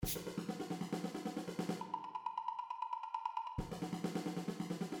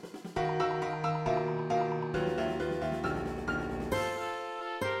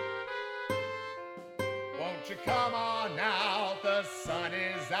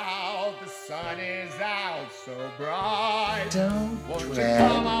out, the sun is out so bright. Don't Won't you dread.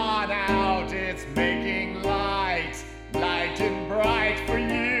 come on out, it's making light and bright for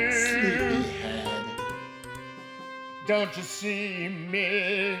you. Sleepyhead. Don't you see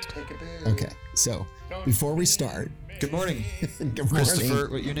me? Take a bit. Okay, so before we start, Good morning, good morning. Christopher.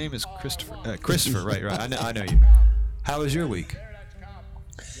 What your name is? Christopher. Christopher, right? I know you. How was your week?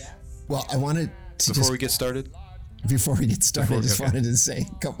 Well, I wanted to Before we get started, wanted to say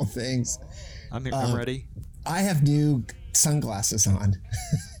a couple things. I'm here. I'm ready. I have new sunglasses on.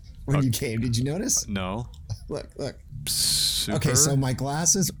 When you came, did you notice? No. Look. Super. Okay, so my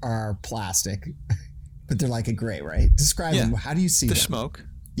glasses are plastic, but they're like a gray, right? Describe them. How do you see the them? smoke,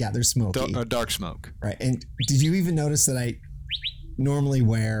 Yeah, they're smoky. dark smoke. Right. And did you even notice that I normally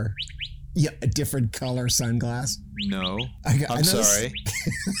wear a different color sunglass? No. I I'm noticed- sorry.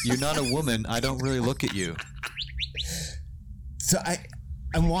 You're not a woman. I don't really look at you. So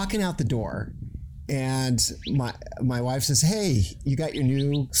I'm walking out the door, and my wife says, "Hey, you got your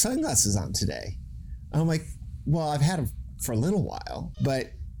new sunglasses on today." I'm like, "Well, I've had them for a little while,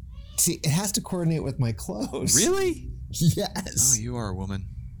 but see, it has to coordinate with my clothes." Really? Yes. Oh, you are a woman.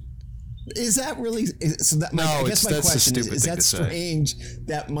 Is that really? So that No, I guess my that's a question stupid is thing that to say. strange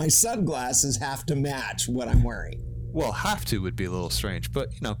that my sunglasses have to match what I'm wearing? Well, have to would be a little strange, but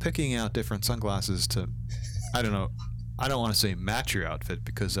picking out different sunglasses to, I don't know. I don't want to say match your outfit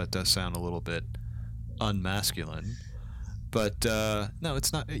because that does sound a little bit unmasculine. But no,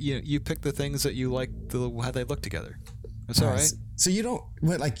 it's not. You pick the things that you like, how they look together. That's all right. So you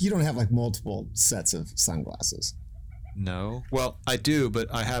don't have multiple sets of sunglasses. No. Well, I do,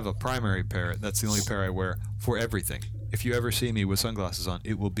 but I have a primary pair. That's the only pair I wear for everything. If you ever see me with sunglasses on,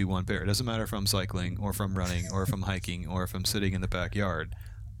 it will be one pair. It doesn't matter if I'm cycling or if I'm running or if I'm hiking or if I'm sitting in the backyard.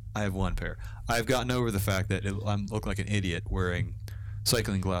 I have one pair. I've gotten over the fact that I look like an idiot wearing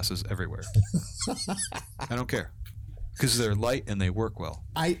cycling glasses everywhere. I don't care because they're light and they work well.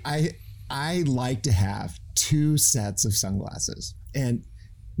 I like to have two sets of sunglasses, and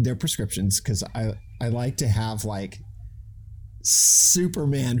they're prescriptions because I like to have like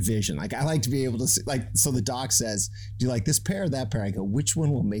Superman vision. Like I like to be able to see, like, so the doc says, "Do you like this pair or that pair?" I go, "Which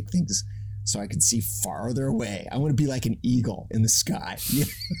one will make things so I can see farther away? I want to be like an eagle in the sky."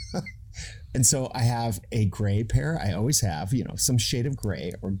 And so I have a gray pair. I always have, some shade of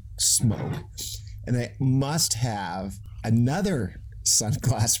gray or smoke. And I must have another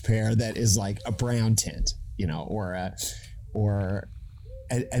sunglass pair that is like a brown tint, or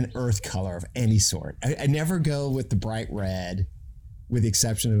an earth color of any sort. I never go with the bright red, with the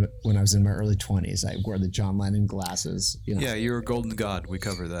exception of when I was in my early 20s. I wore the John Lennon glasses. Yeah, you're a golden god. We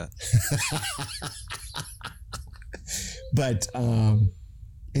cover that. But,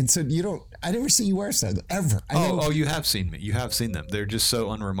 and so I never see you wear sunglasses, ever. You have seen me. You have seen them. They're just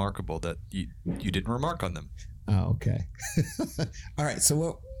so unremarkable that you didn't remark on them. Oh, okay. All right. So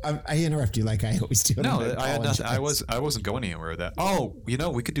what? I interrupt you like I always do. No, I had nothing. I wasn't going anywhere with that. Oh,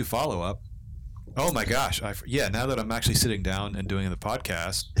 we could do follow up. Oh my gosh. Now that I'm actually sitting down and doing the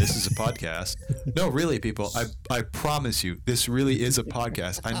podcast, this is a podcast. No, really, people, I promise you, this really is a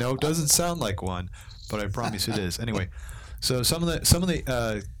podcast. I know it doesn't sound like one, but I promise it is. Anyway, so some of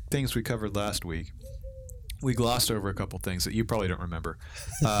the things we covered last week, we glossed over a couple things that you probably don't remember.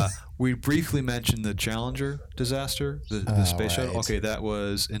 We briefly mentioned the Challenger disaster, the space shuttle. Okay, that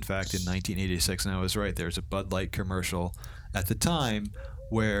was, in fact, in 1986, and I was right. There's a Bud Light commercial at the time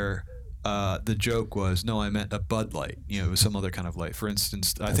where the joke was, no, I meant a Bud Light. It was some other kind of light. For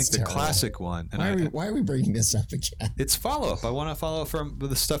instance, I think the terrible. classic one. And why are we bringing this up again? It's follow-up. I want to follow from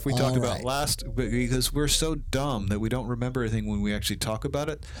the stuff we talked about last, because we're so dumb that we don't remember anything when we actually talk about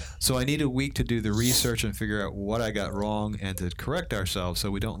it. So I need a week to do the research and figure out what I got wrong and to correct ourselves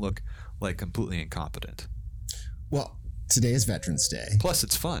so we don't look like completely incompetent. Well, today is Veterans Day. Plus,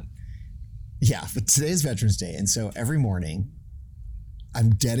 it's fun. Yeah, but today is Veterans Day. And so every morning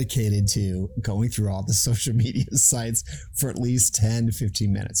I'm dedicated to going through all the social media sites for at least 10 to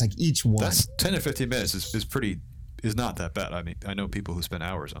 15 minutes, like each one. That's 10 to 15 minutes is not that bad. I mean, I know people who spend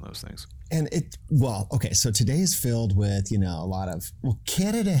hours on those things. And so today is filled with, a lot of,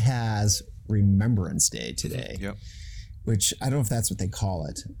 Canada has Remembrance Day today. Yep. Which I don't know if that's what they call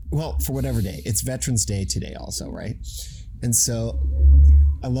it. Well, for whatever day. It's Veterans Day today also, right? And so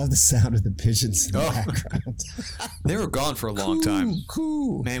I love the sound of the pigeons in the background. They were gone for a long time.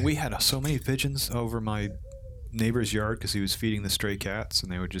 Cool. Man, we had so many pigeons over my neighbor's yard because he was feeding the stray cats,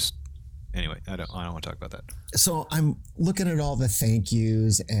 and they would just... Anyway, I don't want to talk about that. So I'm looking at all the thank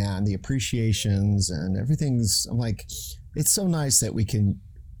yous and the appreciations and everything's... I'm like, it's so nice that we can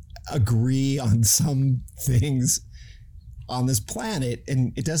agree on some things on this planet,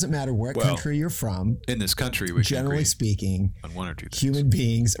 and it doesn't matter what country you're from. In this country, we generally speaking, on one or two things. Human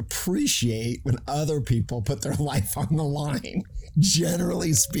beings appreciate when other people put their life on the line.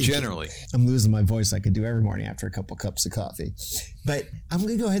 Generally speaking. Generally. I'm losing my voice like I do every morning after a couple cups of coffee. But I'm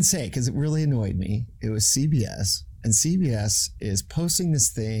going to go ahead and say it because it really annoyed me. It was CBS, and CBS is posting this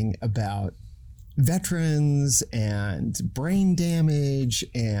thing about veterans and brain damage,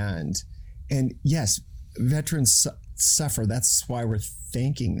 and yes, veterans suffer. That's why we're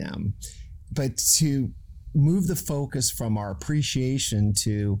thanking them. But to move the focus from our appreciation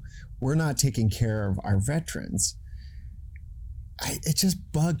to we're not taking care of our veterans, it just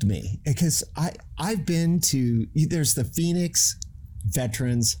bugged me because I've been to, there's the Phoenix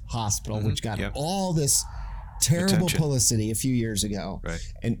Veterans Hospital, which got all this terrible publicity a few years ago, right?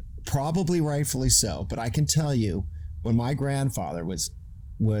 And probably rightfully so. But I can tell you, when my grandfather was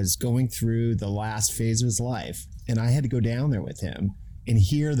going through the last phase of his life, and I had to go down there with him and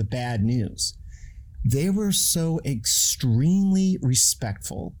hear the bad news, they were so extremely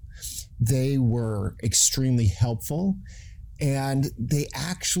respectful. They were extremely helpful. And they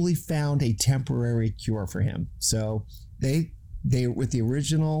actually found a temporary cure for him. So they with the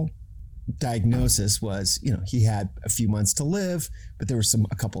original diagnosis was, he had a few months to live, but there were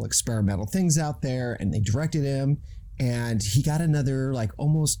a couple experimental things out there, and they directed him, and he got another like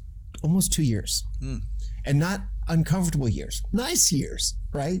almost 2 years, and not uncomfortable years, nice years,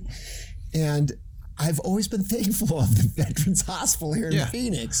 right? And I've always been thankful of the Veterans Hospital here in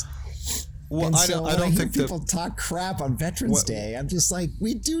Phoenix. Well, and I don't think people talk crap on Veterans Day. I'm just like,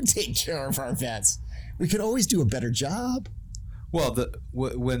 we do take care of our vets. We could always do a better job. Well,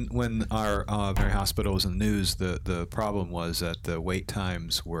 when our veterinary hospital was in the news, the problem was that the wait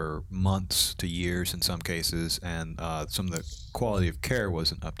times were months to years in some cases, and some of the quality of care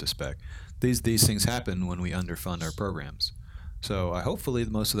wasn't up to spec. These things happen when we underfund our programs. So hopefully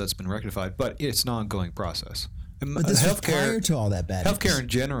most of that's been rectified, but it's an ongoing process. But this was prior to all that bad. Healthcare in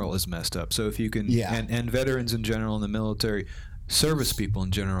general is messed up. So if you can, and veterans in general, and the military service people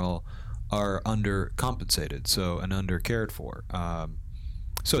in general are undercompensated, and under cared for.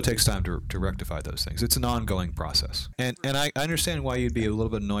 So it takes time to rectify those things. It's an ongoing process, and I understand why you'd be a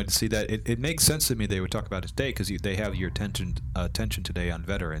little bit annoyed to see that. It makes sense to me they would talk about it today because they have your attention today on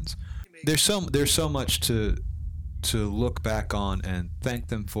veterans. There's so much to look back on and thank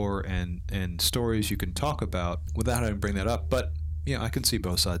them for, and stories you can talk about without having to bring that up. But I can see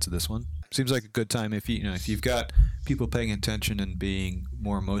both sides of this one. Seems like a good time if you've got people paying attention and being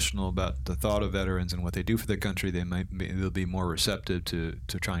more emotional about the thought of veterans and what they do for their country, they'll be more receptive to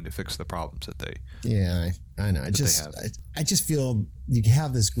trying to fix the problems that they. Yeah, I know. I just feel you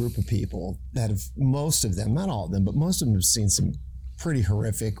have this group of people that have, most of them, not all of them, but most of them have seen some pretty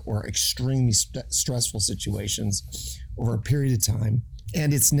horrific or extremely stressful situations over a period of time,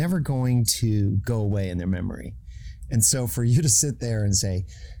 and it's never going to go away in their memory. And so for you to sit there and say,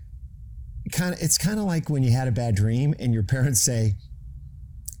 it's kind of like when you had a bad dream and your parents say,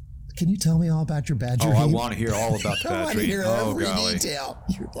 "Can you tell me all about your bad dream?" Oh, I want to hear all about the bad dream. I want to hear every detail.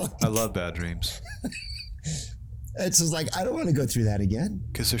 I love bad dreams. It's just like, I don't want to go through that again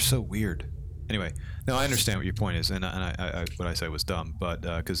because they're so weird. Anyway, no, I understand what your point is, and I what I said was dumb, but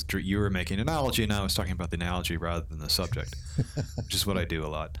because you were making an analogy, and I was talking about the analogy rather than the subject, which is what I do a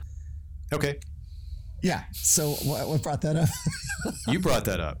lot. Okay. Yeah. So what brought that up? You brought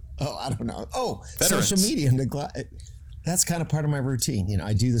that up. Oh, I don't know. Oh, veterans. Social media. That's kind of part of my routine.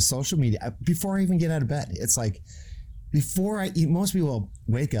 I do the social media before I even get out of bed. It's like before I eat. Most people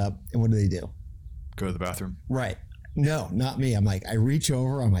wake up and what do? Go to the bathroom. Right. No, not me. I'm like, I reach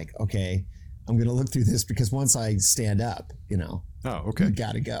over. I'm like, okay, I'm going to look through this because once I stand up, Oh, okay. You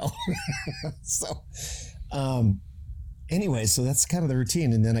got to go. So, anyway, so that's kind of the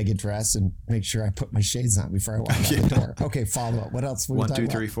routine. And then I get dressed and make sure I put my shades on before I walk out the door. Okay, follow up. What else? 1, 2,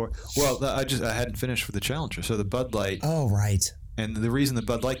 3, 4. Well, I hadn't finished for the Challenger. So the Bud Light. Oh, right. And the reason the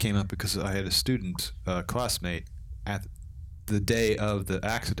Bud Light came up because I had a student, classmate, at the day of the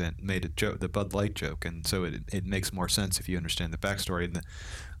accident made a joke, the Bud Light joke, and so it makes more sense if you understand the backstory.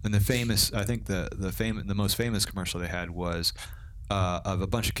 And the famous, I think the most famous commercial they had was of a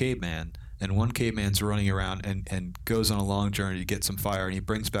bunch of cavemen, and one caveman's running around and goes on a long journey to get some fire, and he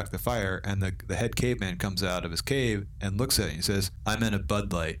brings back the fire, and the head caveman comes out of his cave and looks at it and he says, "I meant a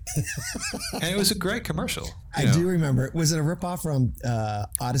Bud Light." And it was a great commercial. I do remember. Was it a ripoff from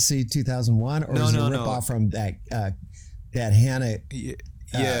Odyssey 2001, or was it a ripoff from that Hannah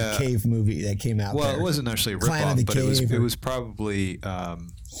cave movie that came out? Well, it wasn't actually a ripoff, but it was probably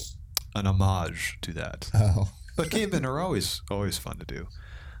an homage to that. Oh. But cavemen are always fun to do.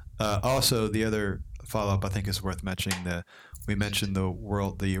 Also, the other follow up I think is worth mentioning. We mentioned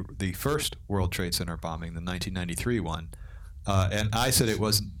the first World Trade Center bombing, the 1993 one, and I said it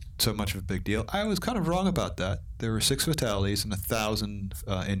wasn't so much of a big deal. I was kind of wrong about that. There were 6 fatalities and 1,000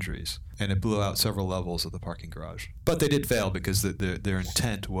 injuries, and it blew out several levels of the parking garage. But they did fail because their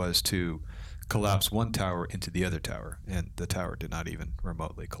intent was to collapse one tower into the other tower, and the tower did not even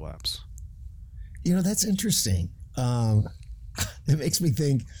remotely collapse. That's interesting. It makes me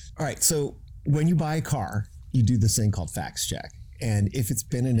think, all right, so when you buy a car, you do this thing called facts check. And if it's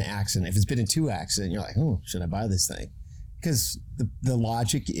been in an accident, if it's been in 2 accidents, you're like, oh, should I buy this thing? Because the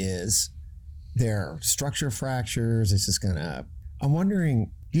logic is there are structure fractures. It's just I'm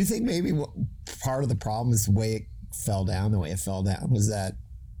wondering, do you think maybe part of the problem is the way it fell down, was that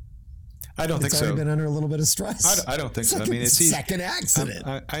I don't think so. It's already been under a little bit of stress. I don't think so. Like I mean, it's second accident.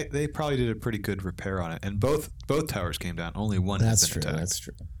 They probably did a pretty good repair on it, and both towers came down. Only one has been attacked. That's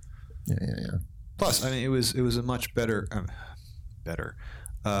true. Yeah. Plus, I mean, it was a much better.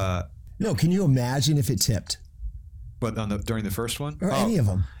 No, can you imagine if it tipped? But during the first one, or any of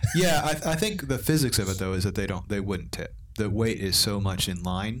them? Yeah, I think the physics of it though is that they wouldn't tip. The weight is so much in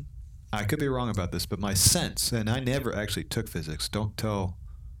line. I could be wrong about this, but my sense, and I never actually took physics. Don't tell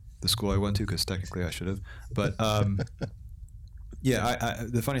the school I went to, because technically I should have. But yeah,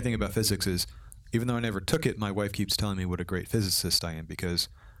 the funny thing about physics is, even though I never took it, my wife keeps telling me what a great physicist I am, because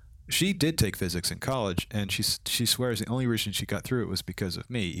she did take physics in college, and she swears the only reason she got through it was because of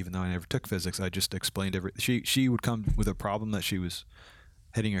me. Even though I never took physics, I just explained everything. She would come with a problem that she was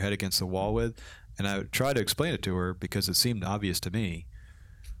hitting her head against the wall with, and I would try to explain it to her because it seemed obvious to me.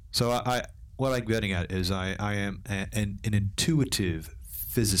 So what I'm getting at is I am an intuitive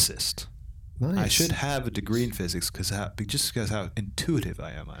physicist. Nice. I should have a degree in physics just because how intuitive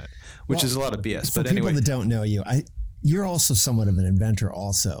I am on it, which is a lot of BS. For but anyway, people that don't know you, you're also somewhat of an inventor,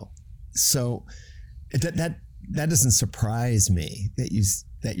 also. So that doesn't surprise me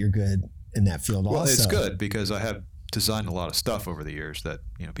that you're good in that field. Well, also, it's good because I have designed a lot of stuff over the years that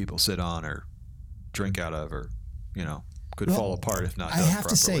people sit on or drink out of, or could fall apart if not done properly. I have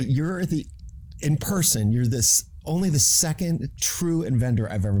to say, you're only the second true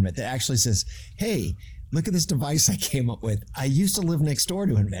inventor I've ever met that actually says, hey, look at this device I came up with. I used to live next door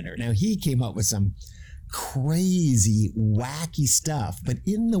to an inventor. Now, he came up with some crazy, wacky stuff, but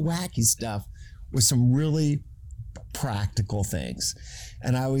in the wacky stuff was some really practical things.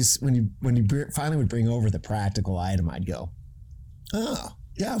 And I always, when you finally would bring over the practical item, I'd go, oh,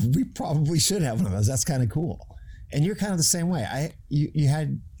 yeah, we probably should have one of those. That's kind of cool. And you're kind of the same way. You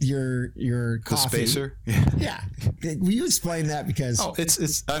had your coffee. The spacer? Yeah. Will you explain that? Because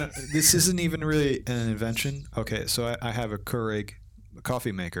this isn't even really an invention. Okay, so I have a Keurig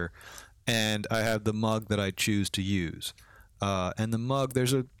coffee maker, and I have the mug that I choose to use. And the mug,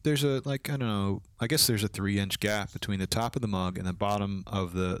 there's a like, I don't know, I guess there's a 3-inch gap between the top of the mug and the bottom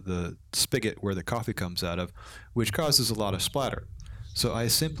of the spigot where the coffee comes out of, which causes a lot of splatter. So I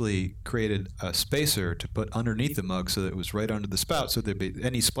simply created a spacer to put underneath the mug so that it was right under the spout, so that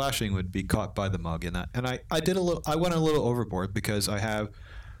any splashing would be caught by the mug. And I went a little overboard because I have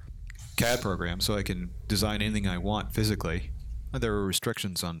CAD programs, so I can design anything I want physically. There are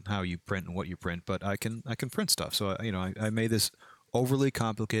restrictions on how you print and what you print, but I can print stuff. So I made this overly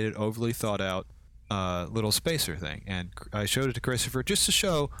complicated, overly thought out little spacer thing, and I showed it to Christopher just to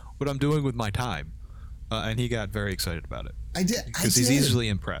show what I'm doing with my time. And he got very excited about it. I did. Because he's easily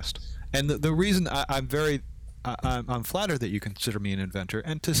impressed. And the reason I'm flattered that you consider me an inventor,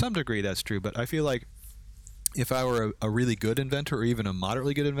 and to some degree that's true, but I feel like if I were a really good inventor, or even a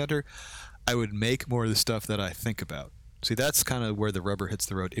moderately good inventor, I would make more of the stuff that I think about. See, that's kind of where the rubber hits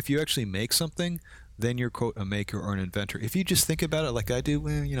the road. If you actually make something, then you're, quote, a maker or an inventor. If you just think about it like I do,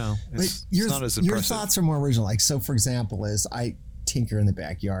 well, it's not as impressive. Your thoughts are more original. Like, so for example, I tinker in the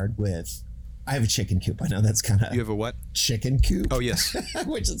backyard with... I have a chicken coop. I know that's kind of... You have a what? Chicken coop. Oh, yes.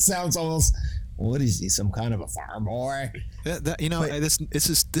 Which it sounds almost... What is he, some kind of a farm boy? This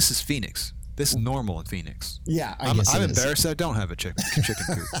is Phoenix. This is normal in Phoenix. Yeah, I'm embarrassed that I don't have a chicken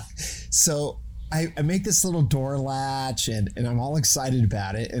coop. So I make this little door latch, and I'm all excited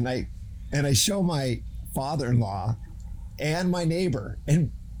about it. And I show my father-in-law and my neighbor,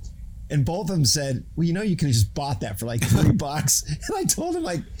 and both of them said, well, you could have just bought that for like $3. And I told him,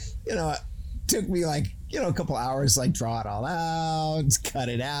 like, it took me like, a couple hours, like draw it all out, cut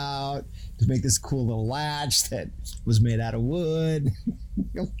it out to make this cool little latch that was made out of wood.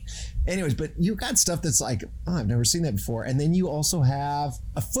 Anyways, but you got stuff that's like, oh, I've never seen that before. And then you also have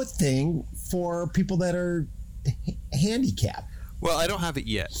a foot thing for people that are handicapped. Well, I don't have it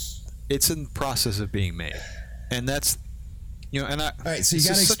yet. It's in the process of being made. And that's And all right, so you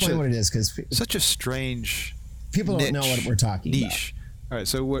got to explain what it is, because such a strange people don't know what we're talking niche. All right,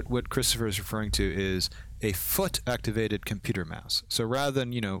 so what Christopher is referring to is a foot-activated computer mouse. So rather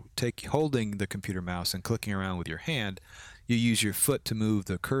than holding the computer mouse and clicking around with your hand, you use your foot to move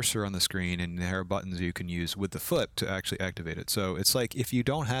the cursor on the screen, and there are buttons you can use with the foot to actually activate it. So it's like if you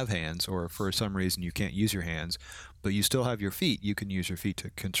don't have hands, or for some reason you can't use your hands, but you still have your feet, you can use your feet to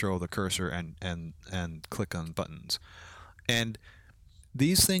control the cursor and click on buttons. And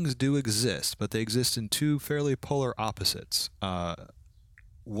these things do exist, but they exist in two fairly polar opposites.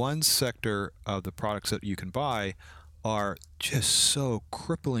 One sector of the products that you can buy are just so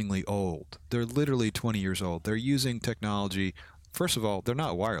cripplingly old. They're literally 20 years old. They're using technology. First of all, they're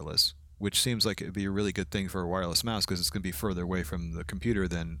not wireless, which seems like it would be a really good thing for a wireless mouse because it's going to be further away from the computer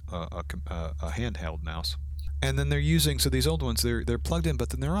than a handheld mouse. And then they're using, so these old ones, they're plugged in, but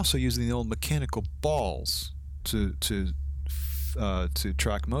then they're also using the old mechanical balls to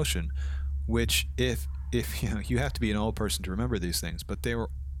track motion, which if you have to be an old person to remember these things, but they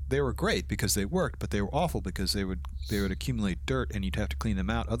were great because they worked, but they were awful because they would accumulate dirt and you'd have to clean them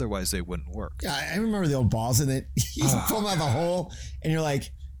out, otherwise they wouldn't work. Yeah, I remember the old balls, and then you pull them out of the hole and you're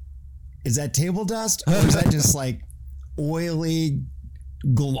like, is that table dust, or is that just like oily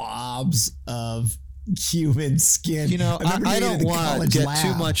globs of human skin? I don't want to get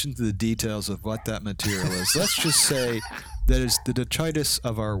too much into the details of what that material is. Let's just say that it's the detritus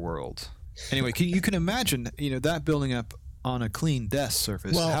of our world. Anyway, you can imagine, that building up on a clean desk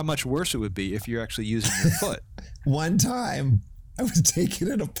surface, how much worse it would be if you're actually using your foot. One time, I was taking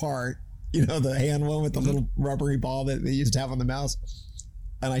it apart, the hand one with the little rubbery ball that they used to have on the mouse,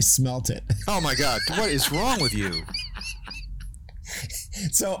 and I smelt it. Oh my God, what is wrong with you?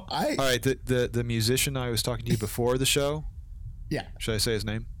 So all right, the musician I was talking to you before the show. Yeah. Should I say his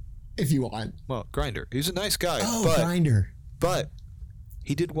name? If you want. Well, Grinder. He's a nice guy. Oh, Grinder. But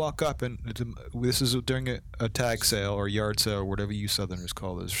he did walk up, and this is during a tag sale or yard sale or whatever you Southerners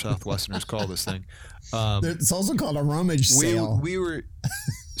call this, Southwesterners call this thing. It's also called a rummage sale. We were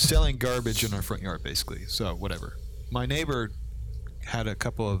selling garbage in our front yard, basically. So whatever. My neighbor had a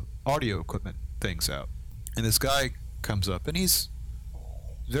couple of audio equipment things out, and this guy comes up, and he's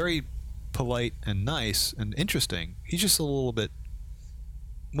very polite and nice and interesting. He's just a little bit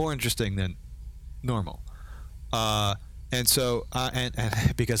more interesting than normal. And so, and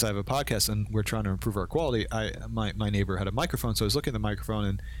because I have a podcast and we're trying to improve our quality, my neighbor had a microphone, so I was looking at the microphone,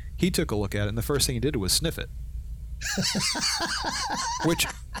 and he took a look at it, and the first thing he did was sniff it. Which,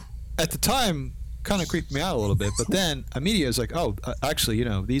 at the time, kind of creeped me out a little bit, but then immediately I was like, oh, actually,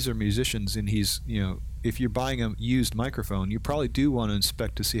 these are musicians, and he's, if you're buying a used microphone, you probably do want to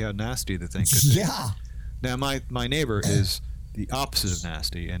inspect to see how nasty the thing could be. Yeah. Now, my neighbor is the opposite of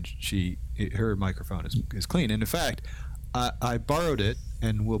nasty, and her microphone is clean. And in fact, I borrowed it,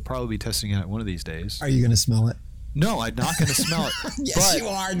 and we'll probably be testing it out one of these days. Are you going to smell it? No, I'm not going to smell it. Yes, but you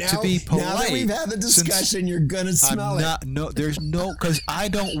are now. To be polite, now that we've had the discussion, you're going to smell it. There's no, because I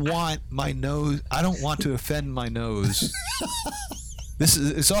don't want my nose. I don't want to offend my nose.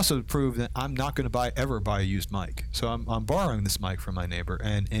 It's also proved that I'm not going to ever buy a used mic. So I'm borrowing this mic from my neighbor,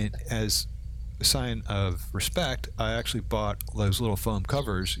 and as a sign of respect, I actually bought those little foam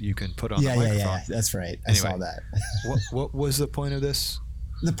covers you can put on the microphone. Yeah, that's right. Anyway, I saw that. What was the point of this?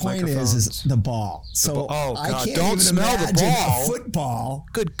 The point is the ball. So I can't don't even smell the ball. A football.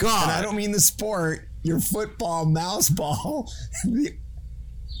 Good God! And I don't mean the sport. Your football, mouse ball.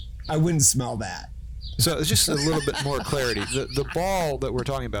 I wouldn't smell that. So it's just a little bit more clarity. The ball that we're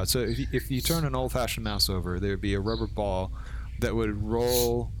talking about. So if you turn an old-fashioned mouse over, there would be a rubber ball that would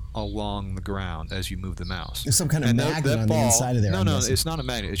roll along the ground as you move the mouse. There's some kind of magnet on the inside of there. No, it's not a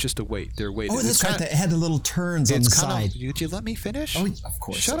magnet. It's just a weight. They're weighted. Oh, that's right. It had the little turns on the side. Did you let me finish? Oh, of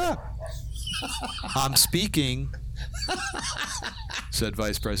course. Shut up. I'm speaking, said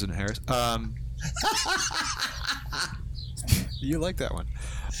Vice President Harris. You like that one.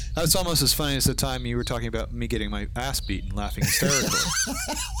 That's almost as funny as the time you were talking about me getting my ass beaten, laughing hysterically.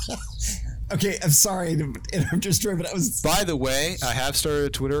 Okay, I'm sorry to interrupt your story, but I was... By the way, I have started a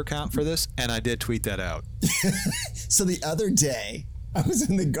Twitter account for this, and I did tweet that out. So the other day, I was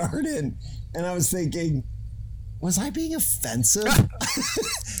in the garden, and I was thinking, was I being offensive?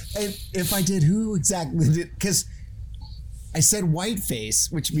 And if I did, who exactly did? Because I said white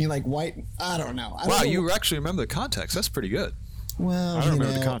face, which means like white... I don't know. Wow, you actually remember the context. That's pretty good. Well, I don't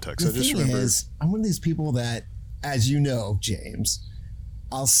remember the context. I just remember... I'm one of these people that, as you know, James...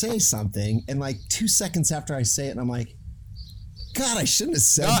 I'll say something, and like 2 seconds after I say it, and I'm like, God, I shouldn't have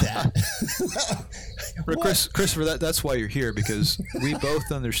said that. Christopher, that's why you're here, because we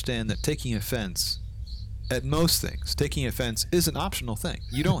both understand that taking offense at most things, taking offense is an optional thing.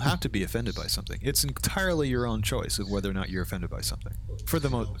 You don't have to be offended by something. It's entirely your own choice of whether or not you're offended by something. For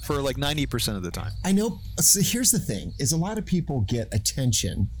like 90% of the time. I know. So here's the thing: is a lot of people get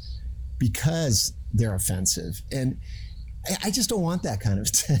attention because they're offensive, and I just don't want that kind of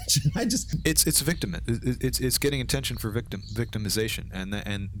attention. It's victim. It's getting attention for victimization,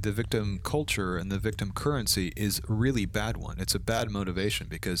 and the victim culture and the victim currency is a really bad one. It's a bad motivation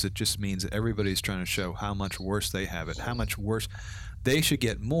because it just means that everybody's trying to show how much worse they have it, how much worse they should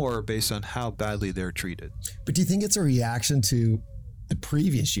get more based on how badly they're treated. But do you think it's a reaction to the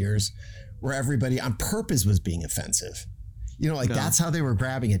previous years where everybody on purpose was being offensive? No. That's how they were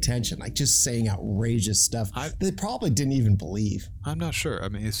grabbing attention, like just saying outrageous stuff they probably didn't even believe. I'm not sure. I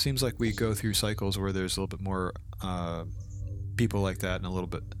mean, it seems like we go through cycles where there's a little bit more people like that and a little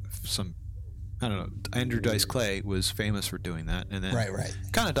bit I don't know. Andrew Dice Clay was famous for doing that, and then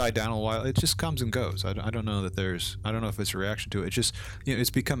kind of died down a while. It just comes and goes. I don't know that I don't know if it's a reaction to it. It's just,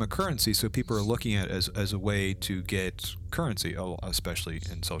 it's become a currency, so people are looking at it as a way to get currency, especially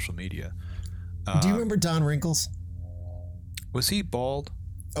in social media. Do you remember Don Rinkles? Was he bald?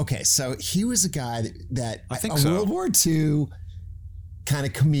 Okay, so he was a guy that I think a so. World War II kind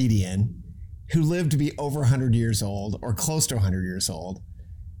of comedian who lived to be over 100 years old or close to 100 years old,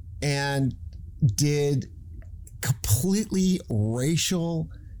 and did completely racial,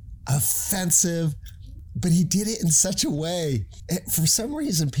 offensive, but he did it in such a way. For some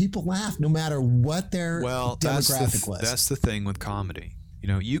reason, people laughed no matter what their demographic was. That's the thing with comedy.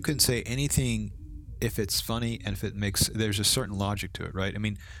 You can say anything if it's funny and if there's a certain logic to it, right? I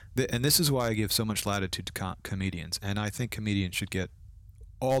mean, and this is why I give so much latitude to comedians, and I think comedians should get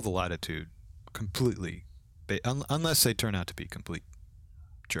all the latitude completely, unless they turn out to be complete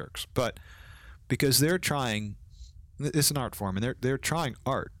jerks. But because they're trying, it's an art form, and they're trying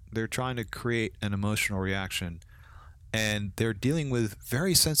art. They're trying to create an emotional reaction, and they're dealing with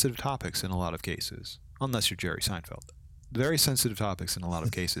very sensitive topics in a lot of cases, unless you're Jerry Seinfeld. Very sensitive topics in a lot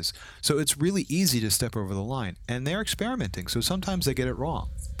of cases. So it's really easy to step over the line, and they're experimenting. So sometimes they get it wrong,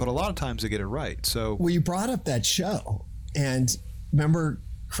 but a lot of times they get it right. So you brought up that show, and remember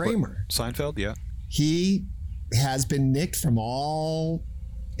Kramer? Seinfeld, yeah. He has been nicked from all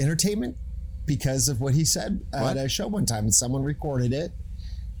entertainment because of what he said at a show one time, and someone recorded it,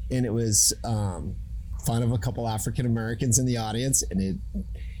 and it was fun of a couple African Americans in the audience,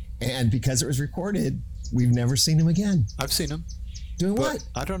 and because it was recorded, we've never seen him again. I've seen him. Doing what?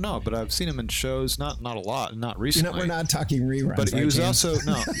 I don't know, but I've seen him in shows, not a lot, not recently. We're not talking reruns. But he was James?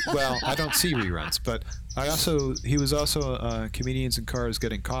 also well, I don't see reruns, but he was also Comedians in Cars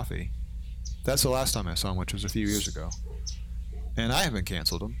Getting Coffee. That's the last time I saw him, which was a few years ago, and I haven't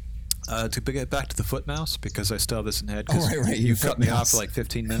canceled him. To get back to the foot mouse, because I still have this in head. Right. You cut me off for like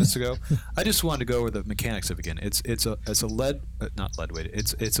 15 minutes ago. I just wanted to go over the mechanics of it again. It's a not lead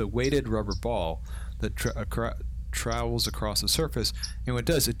weighted. It's a weighted rubber ball that travels across the surface, and what it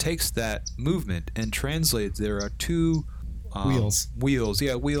does, it takes that movement and translates. There are two wheels.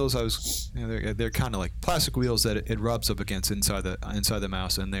 Yeah, wheels. They're kind of like plastic wheels that it rubs up against inside the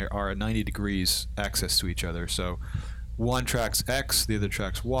mouse, and there are 90 degrees access to each other. So one tracks X, the other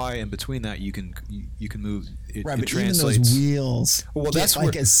tracks Y, and between that you can move. It translates. Even those wheels. Well, that's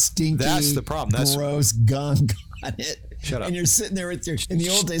like a stinky. That's the problem. That's gross gunk on it. Shut up. And you're sitting there with in the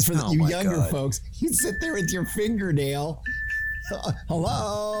old days for you younger folks, you'd sit there with your fingernail.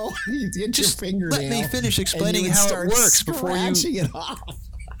 Hello, you get your fingernail. Let me finish explaining how it works before you scratching it off.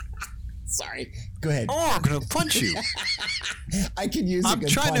 Sorry, go ahead. Oh, I'm gonna punch you. I can use a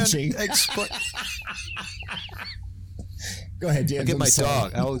good punching. Go ahead, James. I'll get my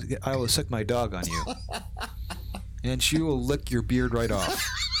dog. I will sick my dog on you, and she will lick your beard right off.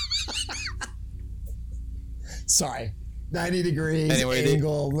 Sorry. 90 degrees, anyway,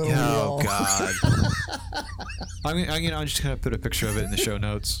 angle, little wheel. Oh, God. I'm just going to put a picture of it in the show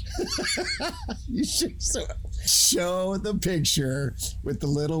notes. You should show the picture with the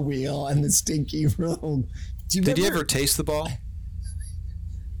little wheel and the stinky room. Did you ever taste the ball?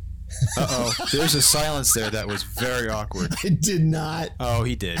 Uh-oh. There's a silence there that was very awkward. I did not. Oh,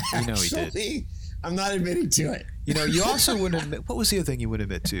 he did. He did. I'm not admitting to it. You also wouldn't admit. What was the other thing you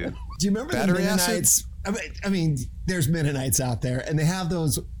wouldn't admit to? Do you remember Battery the Mennonites? acid? I mean, there's Mennonites out there, and they have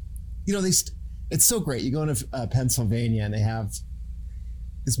those. It's so great. You go into Pennsylvania, and they have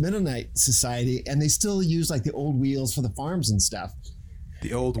this Mennonite society, and they still use like the old wheels for the farms and stuff.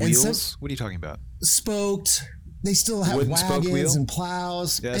 The old wheels? What are you talking about? Spoked. They still have wagons and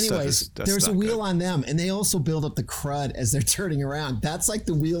plows. Yeah, anyways, there's a wheel on them, and they also build up the crud as they're turning around. That's like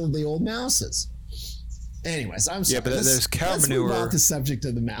the wheel of the old mouses. Anyways, I'm sorry. Yeah, but there's cow manure. Let's move off the subject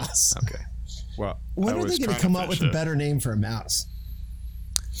of the mouse. Okay. Well, When are they going to come up with a better name for a mouse?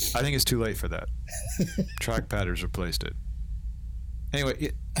 I think it's too late for that. Trackpad has replaced it.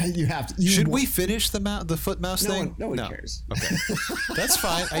 Anyway, you have to. Should we finish the foot mouse thing? No one cares. Okay, that's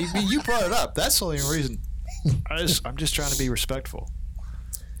fine. I mean, you brought it up. That's the only reason. I'm just trying to be respectful.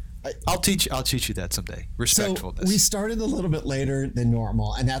 I'll teach you that someday. Respectfulness. So we started a little bit later than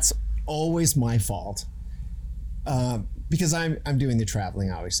normal, and that's always my fault. Because I'm doing the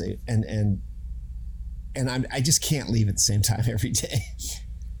traveling, obviously, and I just can't leave at the same time every day.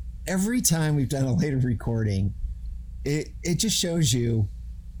 Every time we've done a later recording, it just shows you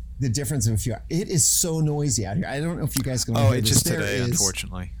the difference of a few hours. It is so noisy out here. I don't know if you guys can. Oh, it's just today,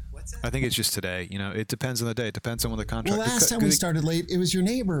 unfortunately. I think it's just today. You know, it depends on the day. It depends on when the contract. Well, last time we started late, it was your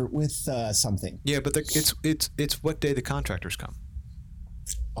neighbor with something. Yeah, but it's what day the contractors come.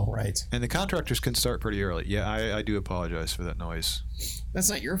 All right. And the contractors can start pretty early. Yeah, I do apologize for that noise. That's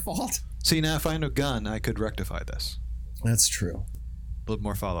not your fault. See, now if I had a gun, I could rectify this. That's true. A little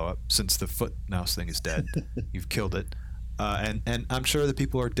more follow-up, since the foot mouse thing is dead. You've killed it. And I'm sure that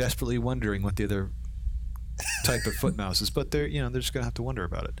people are desperately wondering what the other type of foot mouse is, but they're just going to have to wonder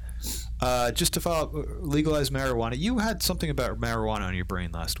about it. Just to follow up, legalize marijuana. You had something about marijuana on your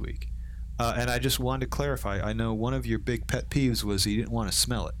brain last week. And I just wanted to clarify. I know one of your big pet peeves was you didn't want to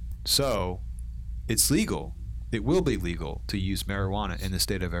smell it. So it's legal. It will be legal to use marijuana in the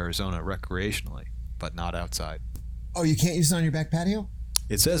state of Arizona recreationally, but not outside. Oh, you can't use it on your back patio?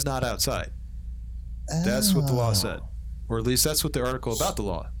 It says not outside. That's what the law said. Or at least that's what the article about the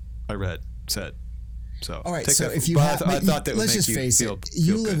law I read said. So, all right. So if you have, I thought that would let's make just you face feel, it.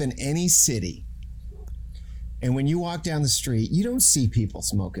 You feel live good. in any city, and when you walk down the street, you don't see people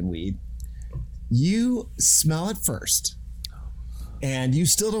smoking weed. You smell it first, and you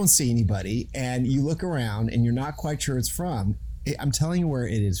still don't see anybody. And you look around, and you're not quite sure it's from. I'm telling you where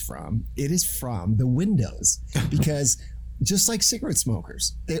it is from. It is from the windows, because just like cigarette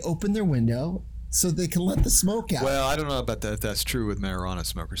smokers, they open their window so they can let the smoke out. Well, I don't know about that. If that's true with marijuana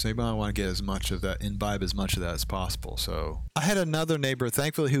smokers. They might want to get as much of that, imbibe as much of that as possible. So I had another neighbor,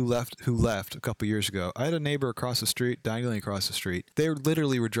 thankfully, who left a couple years ago. I had a neighbor across the street, diagonally across the street. They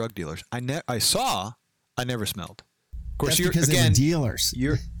literally were drug dealers. I never smelled. Of course, that's because they were dealers.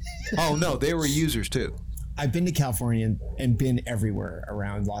 Oh no, they were users too. I've been to California and been everywhere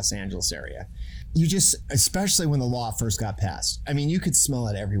around Los Angeles area. You just, especially when the law first got passed, I mean, you could smell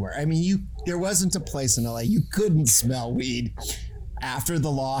it everywhere. I mean, there wasn't a place in LA you couldn't smell weed. After the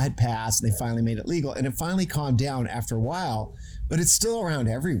law had passed, they finally made it legal, and it finally calmed down after a while, but it's still around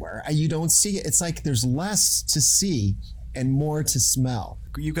everywhere. You don't see it. It's like there's less to see and more to smell.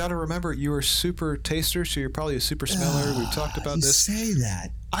 You got to remember, you were super taster, so you're probably a super smeller. We've talked about this. You say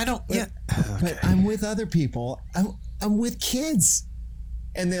that. I don't. But, yeah. But I'm with other people. I'm with kids.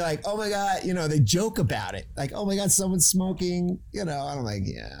 And they're like, oh my God, they joke about it. Like, oh my God, someone's smoking, and I'm like,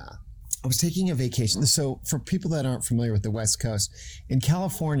 yeah. I was taking a vacation. So for people that aren't familiar with the West Coast, in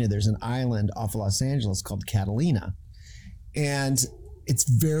California, there's an island off of Los Angeles called Catalina. And it's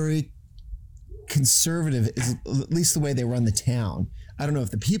very conservative, at least the way they run the town. I don't know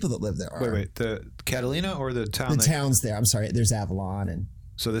if the people that live there are. Wait, the Catalina or the town? The town's there. I'm sorry. There's Avalon. And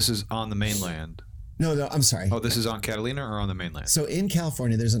so this is on the mainland. No, I'm sorry. Oh, this is on Catalina or on the mainland? So in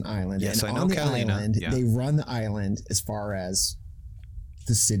California, there's an island. Yes, and I know on the Catalina. Island, yeah. They run the island as far as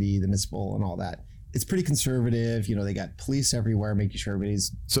the city, the municipal, and all that. It's pretty conservative. They got police everywhere, making sure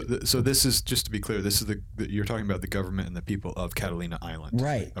everybody's. So this is, just to be clear, this is you're talking about the government and the people of Catalina Island.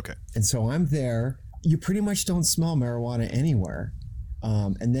 Right. Okay. And so I'm there. You pretty much don't smell marijuana anywhere.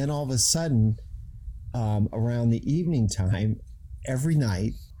 And then all of a sudden, around the evening time, every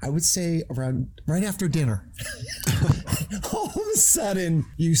night, I would say right after dinner, all of a sudden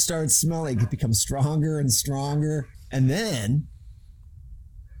you start smelling. It becomes stronger and stronger. And then,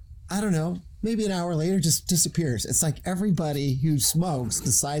 I don't know, maybe an hour later just disappears. It's like everybody who smokes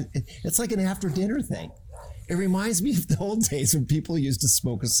decides, it's like an after dinner thing. It reminds me of the old days when people used to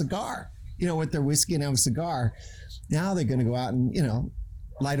smoke a cigar, with their whiskey and have a cigar. Now they're going to go out and,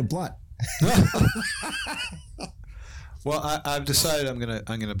 light a blunt. Well, I've decided I'm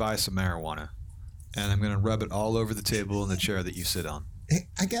gonna buy some marijuana, and I'm gonna rub it all over the table and the chair that you sit on. Hey,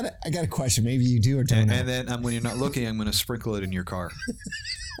 I got a question. Maybe you do or don't. And then when you're not looking, I'm gonna sprinkle it in your car.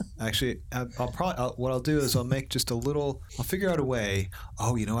 Actually, what I'll do is I'll make just a little. I'll figure out a way.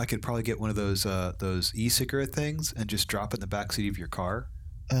 Oh, I could probably get one of those e-cigarette things and just drop it in the backseat of your car.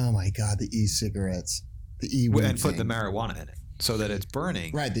 Oh my God, the e-cigarettes, the e-weed and put thing. the marijuana in it so that it's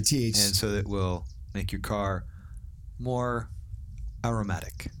burning. Right, the THC. And so that will make your car more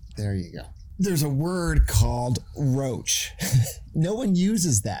aromatic. There you go. There's a word called roach. No one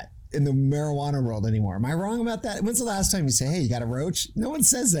uses that in the marijuana world anymore. Am I wrong about that? When's the last time you say, hey, you got a roach? No one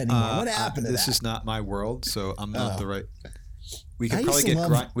says that anymore. What happened to this that? is not my world, so I'm not the right. We I could used probably to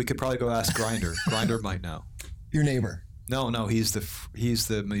love- we could probably go ask Grinder. Grinder might know. Your neighbor. No, he's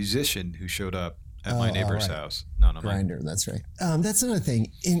the musician who showed up at my Oh, neighbor's right. house. No, my Grinder, that's right. That's another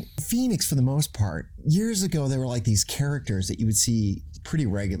thing. In Phoenix, for the most part, years ago, there were like these characters that you would see pretty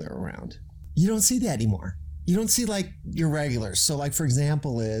regular around. You don't see that anymore. You don't see like your regulars. So like, for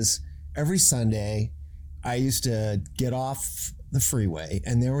example, is every Sunday, I used to get off the freeway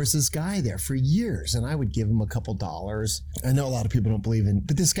and there was this guy there for years and I would give him a couple dollars. I know a lot of people don't believe in,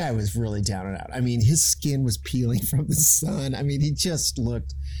 but this guy was really down and out. I mean, his skin was peeling from the sun. I mean, he just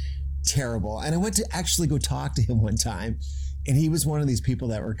looked terrible. And I went to actually go talk to him one time. And he was one of these people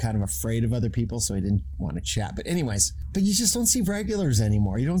that were kind of afraid of other people, so he didn't want to chat. But anyways, but you just don't see regulars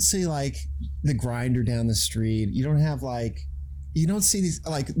anymore. You don't see like the Grinder down the street. You don't have like, you don't see these,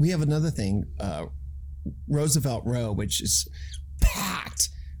 like we have another thing, Roosevelt Row, which is packed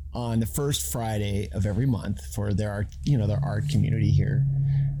on the first Friday of every month for their art community here,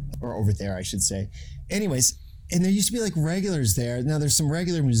 or over there, I should say. Anyways, and there used to be like regulars there. Now there's some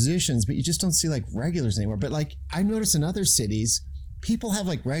regular musicians, but you just don't see like regulars anymore. But like I noticed in other cities, people have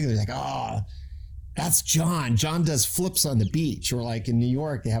like regulars, like, oh, that's John. John does flips on the beach. Or like in New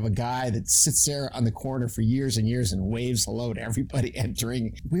York, they have a guy that sits there on the corner for years and years and waves hello to everybody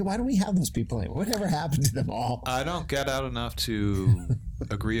entering. Why don't we have those people anymore? Whatever happened to them all? I don't get out enough to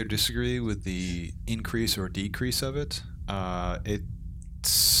agree or disagree with the increase or decrease of it. It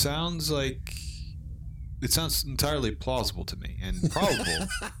sounds entirely plausible to me and probable.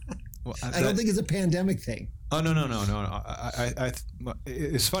 Well, I don't think it's a pandemic thing. Oh no!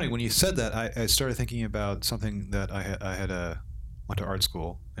 It's funny when you said that. I started thinking about something that I had went to art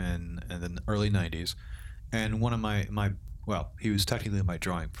school in the early '90s, and one of my he was technically my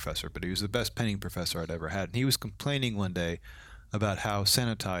drawing professor, but he was the best painting professor I'd ever had. And he was complaining one day about how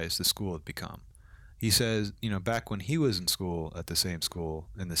sanitized the school had become. He says, back when he was in school at the same school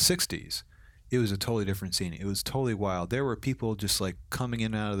in the '60s. It was a totally different scene. It was totally wild. There were people just like coming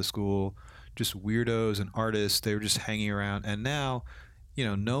in and out of the school, just weirdos and artists. They were just hanging around. And now,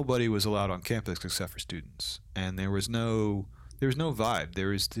 nobody was allowed on campus except for students. And there was no vibe. There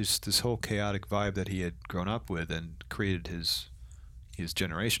was this whole chaotic vibe that he had grown up with and created his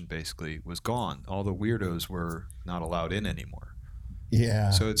generation basically was gone. All the weirdos were not allowed in anymore. Yeah.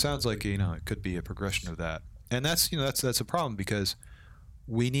 So it sounds like, it could be a progression of that. And that's a problem because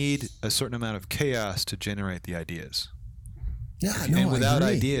we need a certain amount of chaos to generate the ideas. Yeah, And without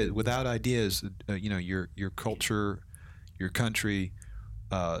I agree. ideas, your culture, your country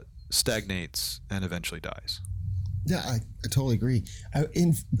stagnates and eventually dies. Yeah, I totally agree.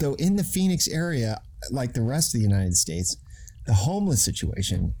 In the Phoenix area, like the rest of the United States, the homeless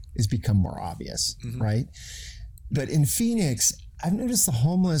situation has become more obvious, right? But in Phoenix, I've noticed the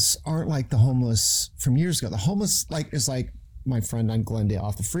homeless aren't like the homeless from years ago. The homeless is like my friend on Glendale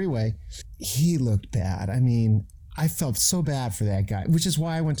off the freeway. He looked bad. I mean, I felt so bad for that guy, which is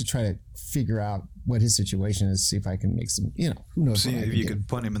why I went to try to figure out what his situation is, see if I can make some, who knows. See what I if can you do. could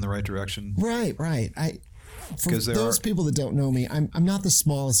point him in the right direction. Right. For 'Cause there those are- people that don't know me, I'm not the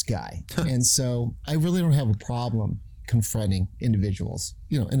smallest guy. And so I really don't have a problem confronting individuals,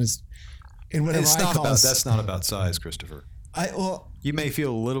 and whatever That's not about size, Christopher. You may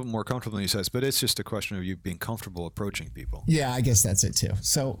feel a little more comfortable in your size, but it's just a question of you being comfortable approaching people. Yeah, I guess that's it too.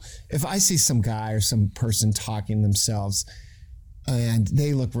 So if I see some guy or some person talking themselves and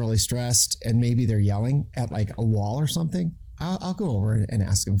they look really stressed and maybe they're yelling at like a wall or something, I'll go over and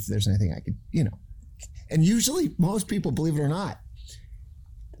ask them if there's anything I could, And usually most people, believe it or not,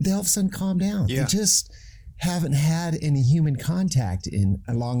 they all of a sudden calm down. Yeah. They just haven't had any human contact in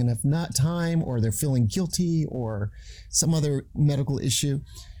a long enough time, or they're feeling guilty or some other medical issue.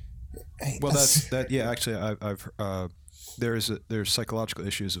 Well, actually, I've there's psychological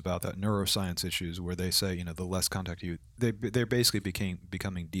issues about that, neuroscience issues where they say, the less contact they're basically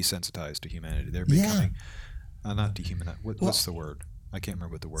becoming desensitized to humanity. They're becoming not dehumanized. What's the word? I can't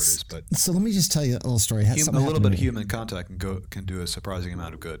remember what the word is, but so let me just tell you a little story. a little bit of human contact can do a surprising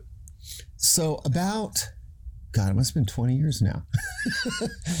amount of good. So it must have been 20 years now.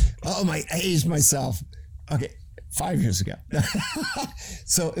 I aged myself. Okay, 5 years ago.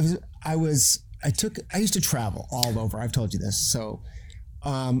 So I used to travel all over. I've told you this. So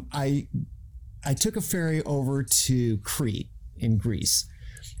I took a ferry over to Crete in Greece,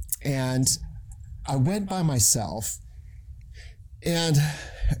 and I went by myself. And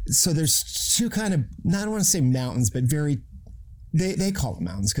so there's two kind of, I don't want to say mountains, but they call them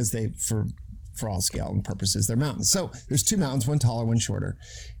mountains because for for all scale and purposes, they're mountains. So there's two mountains, one taller, one shorter.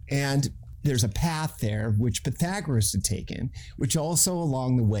 And there's a path there which Pythagoras had taken, which also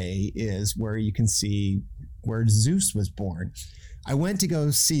along the way is where you can see where Zeus was born. I went to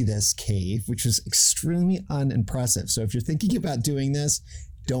go see this cave, which was extremely unimpressive. So if you're thinking about doing this,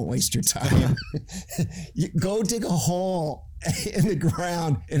 don't waste your time. You go dig a hole in the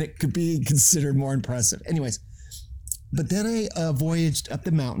ground and it could be considered more impressive. Anyways, but then I voyaged up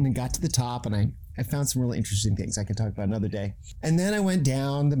the mountain and got to the top, and I found some really interesting things I could talk about another day. And then I went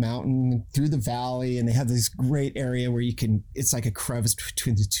down the mountain through the valley, and they have this great area where it's like a crevice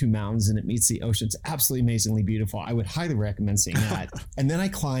between the two mountains and it meets the ocean. It's absolutely amazingly beautiful. I would highly recommend seeing that. And then I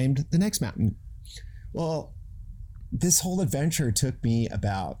climbed the next mountain. Well, this whole adventure took me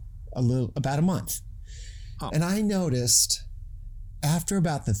about a month. Oh. And I noticed after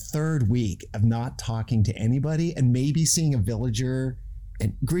about the third week of not talking to anybody and maybe seeing a villager,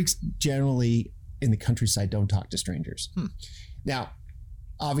 and Greeks generally in the countryside don't talk to strangers. Now,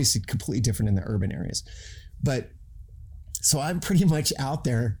 obviously completely different in the urban areas, but so I'm pretty much out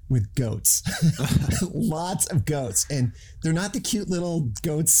there with goats, lots of goats, and they're not the cute little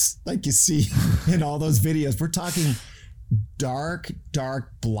goats like you see in all those videos. We're talking dark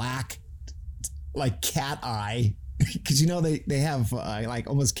black, like cat eye, because they have like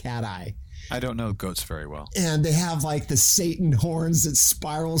almost cat eye. I don't know goats very well. And they have like the Satan horns that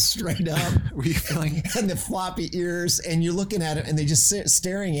spiral straight up. Were you feeling? And the floppy ears, and you're looking at it and they just sit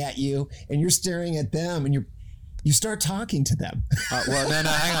staring at you and you're staring at them, and you start talking to them. Well, no,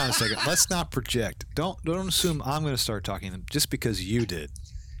 hang on a second. Let's not project. Don't assume I'm going to start talking to them just because you did.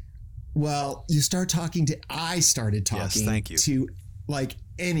 Well, I started talking yes, thank you. To like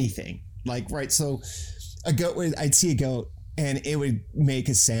anything. Like, right. So a goat, I'd see a goat and it would make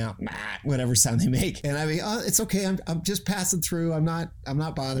a sound, whatever sound they make. And I'd be, oh, it's okay. I'm just passing through. I'm not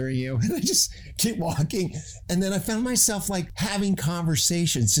bothering you. And I just keep walking. And then I found myself like having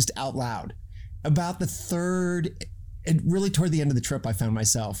conversations just out loud. About the third, and really toward the end of the trip, I found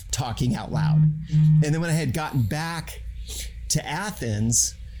myself talking out loud. And then when I had gotten back to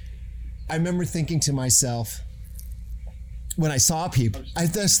Athens, I remember thinking to myself, when I saw people, I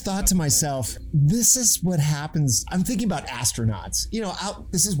just thought to myself, this is what happens. I'm thinking about astronauts.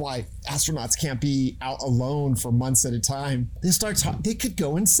 This is why astronauts can't be out alone for months at a time. They could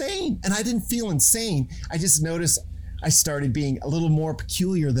go insane. And I didn't feel insane. I just noticed I started being a little more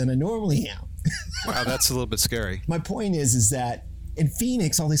peculiar than I normally am. Wow, that's a little bit scary. My point is that in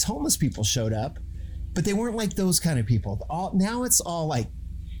Phoenix, all these homeless people showed up, but they weren't like those kind of people. Now it's all like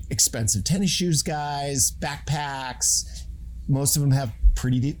expensive tennis shoes guys, backpacks. Most of them have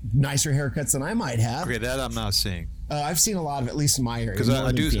pretty nicer haircuts than I might have. Okay, that I'm not seeing. I've seen a lot of, at least in my area. Because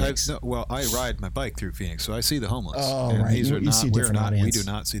I ride my bike through Phoenix, so I see the homeless. Oh, and right. You see a different audience. We do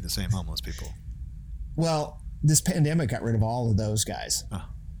not see the same homeless people. Well, this pandemic got rid of all of those guys. Oh.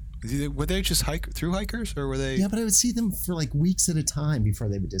 Were they just through hikers, or were they? Yeah, but I would see them for like weeks at a time before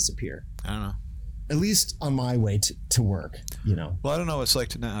they would disappear. I don't know. At least on my way to work, Well, I don't know what it's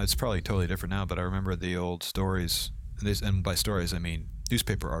like now. It's probably totally different now, but I remember the old stories, and by stories I mean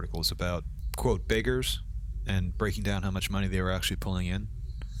newspaper articles about, quote, beggars and breaking down how much money they were actually pulling in.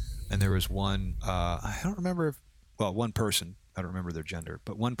 And there was one, I don't remember one person, I don't remember their gender,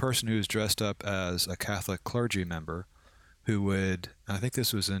 but one person who was dressed up as a Catholic clergy member who would, I think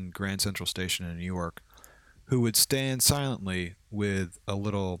this was in Grand Central Station in New York, who would stand silently with a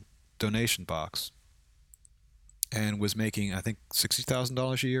little donation box and was making, I think,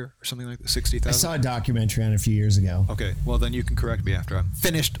 $60,000 a year or something like that. $60,000. I saw a documentary on it a few years ago. Okay, well then you can correct me after I've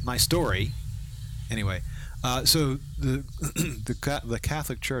finished my story. Anyway, so the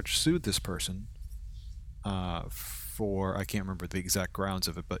Catholic Church sued this person for, I can't remember the exact grounds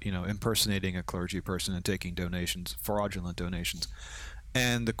of it, but impersonating a clergy person and taking donations, fraudulent donations,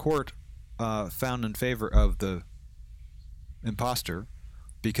 and the court found in favor of the imposter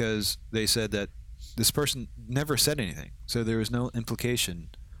because they said that this person never said anything, so there was no implication.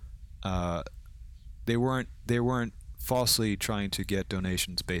 They weren't falsely trying to get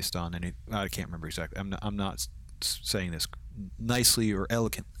donations based on any. I can't remember exactly. I'm not saying this nicely or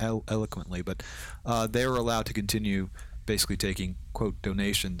eloquently, but they were allowed to continue basically taking, quote,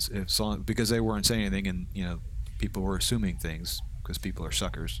 donations because they weren't saying anything, and people were assuming things because people are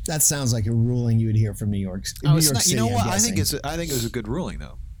suckers. That sounds like a ruling you would hear from New York City. You know what? I think it was a good ruling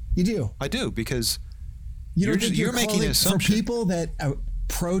though. You do? I do, because you're making an assumption for people that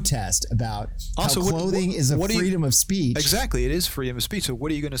protest about Also, how clothing is a what do you- freedom of speech. Exactly, it is freedom of speech. So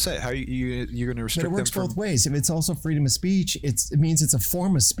what are you going to say? How are you're going to But restrict it works them from? both ways. If it's also freedom of speech, it means it's a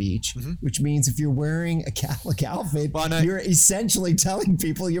form of speech, which means if you're wearing a Catholic outfit, Well, and you're essentially telling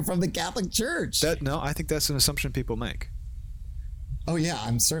people you're from the Catholic Church. No, I think that's an assumption people make. Oh yeah,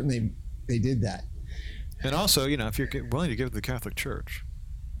 I'm certain they did that. And also, if you're willing to give to the Catholic Church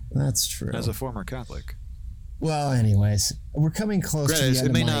That's true. as a former Catholic, Well, anyways, we're coming close to granted, the end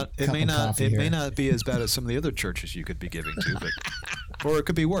it may of my not, it cup may of not, coffee it may here. not be as bad as some of the other churches you could be giving to, but or it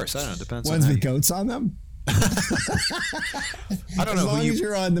could be worse. I don't know. Depends Ones on. with goats on them. I don't As know long who you. as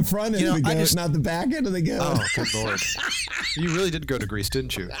you're on the front end of the I goat, just- not the back end of the goat. Oh, good lord! You really did go to Greece,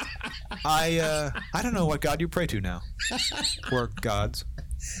 didn't you? I don't know what God you pray to now, or gods.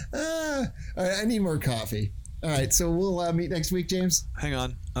 All right, I need more coffee. All right, so we'll meet next week, James. Hang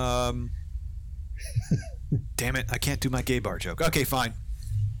on. Damn it! I can't do my gay bar joke. Okay, fine.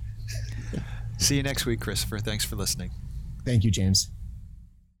 See you next week, Christopher. Thanks for listening. Thank you, James.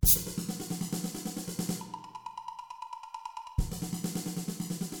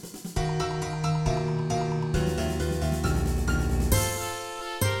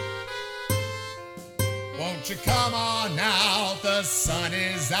 Won't you come on out? The sun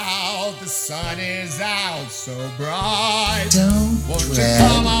is out. The sun is out so bright. Don't Won't you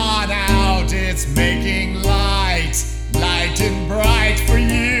come on out? It's making light and bright for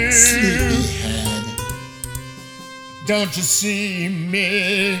you. Sleepyhead, Don't you see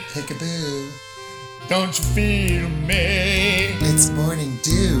me? peekaboo, Don't you feel me? it's morning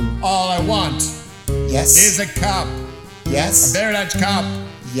dew. All I want Yes, is a cup, a yes, very large cup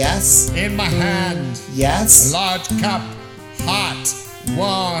yes, in my hand. A yes. large cup, hot,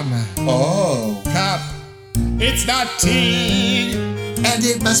 warm Oh, cup. It's not tea. and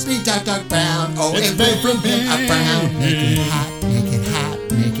it must be dark, dark brown. Oh, It's it will made from bring a beans. brown. Make it hot, make it hot,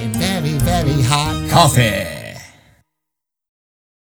 make it very, very hot. Coffee.